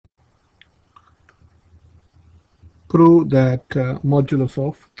prove that modulus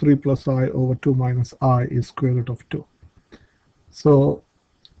of 3 plus I over 2 minus I is square root of 2. So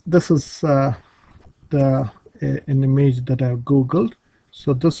this is an image that I've googled.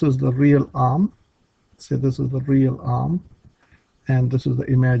 So this is the real arm. Say this is the real arm, and this is the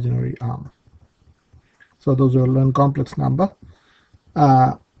imaginary arm. So those are learn complex number.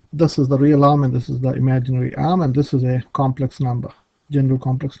 This is the real arm and this is the imaginary arm, and this is a complex number, general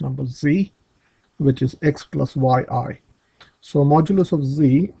complex number z, which is x plus yi. So modulus of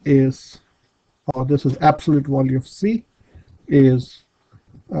z is, or this is absolute value of c, is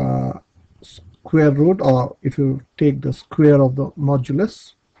square root, or if you take the square of the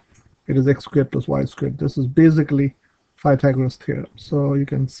modulus, it is x squared plus y squared. This is basically Pythagoras theorem. So you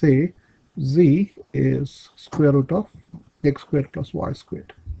can say z is square root of x squared plus y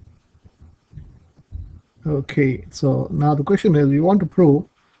squared. Okay, so now the question is, you want to prove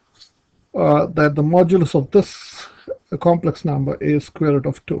that the modulus of this complex number is square root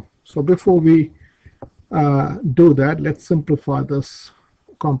of 2. So before we do that, let's simplify this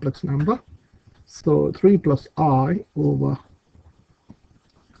complex number. So 3 plus I over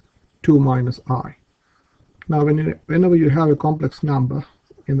 2 minus I. Now whenever you have a complex number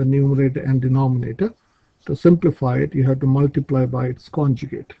in the numerator and denominator, to simplify it, you have to multiply by its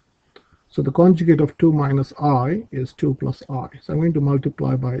conjugate. So the conjugate of 2 minus I is 2 plus I. So I'm going to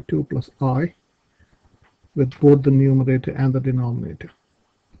multiply by 2 plus I with both the numerator and the denominator.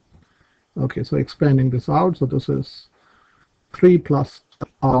 Okay, so expanding this out, so this is 3 plus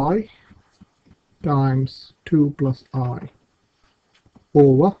I times 2 plus I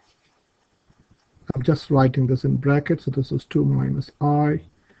over, I'm just writing this in brackets, so this is 2 minus I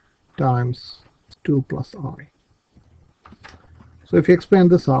times 2 plus I. So if you expand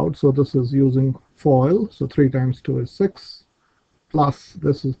this out, so this is using FOIL, so 3 times 2 is 6, plus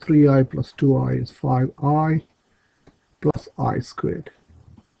this is 3i plus 2i is 5i plus I squared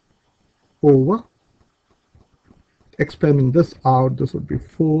over, expanding this out, this would be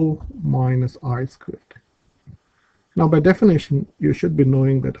 4 minus I squared. Now by definition, you should be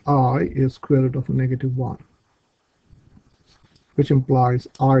knowing that I is square root of negative 1, which implies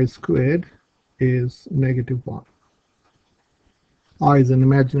I squared is negative 1. I is an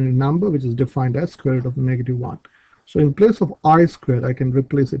imaginary number which is defined as square root of negative 1. So in place of I squared, I can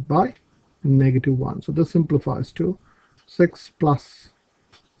replace it by negative 1. So this simplifies to 6 plus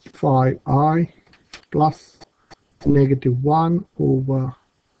 5i plus negative 1 over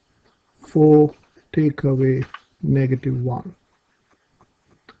 4 take away negative 1.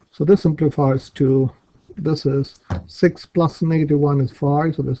 So this simplifies to, this is 6 plus negative 1 is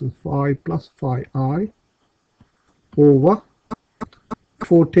 5, so this is 5 plus 5i over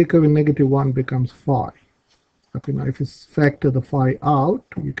 4 take away negative 1 becomes 5. Okay, now if you factor the 5 out,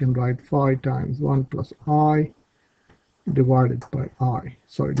 you can write 5 times 1 plus I divided by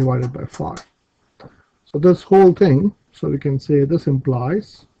 5. So this whole thing, so we can say this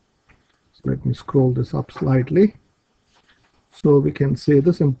implies, so let me scroll this up slightly. So we can say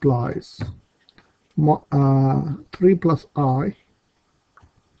this implies 3 plus I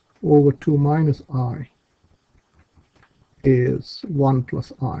over 2 minus I is 1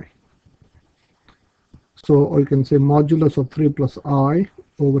 plus I. So you can say modulus of 3 plus I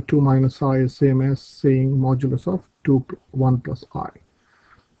over 2 minus I is same as saying modulus of 1 plus I.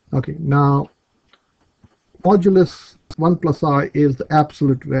 Okay, now modulus 1 plus I is the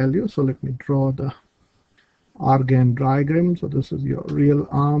absolute value. So let me draw the Argand diagram. So this is your real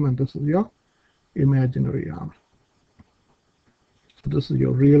arm and this is your imaginary arm. So this is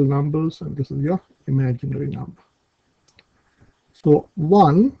your real numbers and this is your imaginary number. So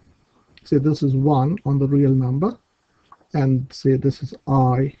 1, say this is 1 on the real number, and say this is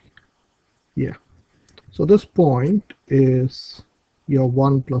I here. So this point is your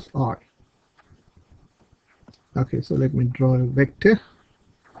 1 plus I. Okay, so let me draw a vector.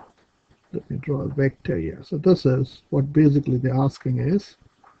 Let me draw a vector here. So this is what basically they're asking is,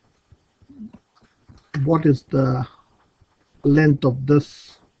 what is the length of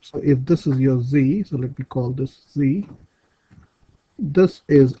this? So if this is your z, so let me call this z. This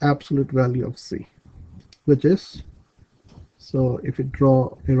is absolute value of c, which is, so if you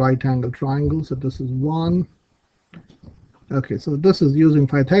draw a right angle triangle, so this is 1. Okay, so this is using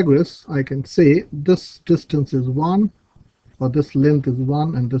Pythagoras. I can say this distance is 1, or this length is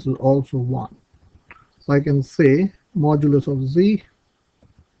 1, and this is also 1. So I can say modulus of z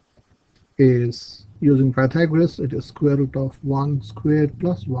is, using Pythagoras, it is square root of 1 squared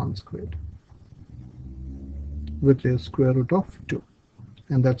plus 1 squared, which is square root of 2.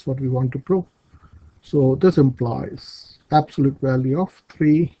 And that's what we want to prove. So this implies absolute value of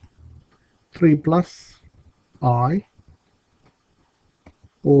 3 plus I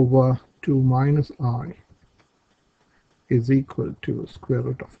over 2 minus I is equal to square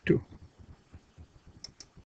root of 2.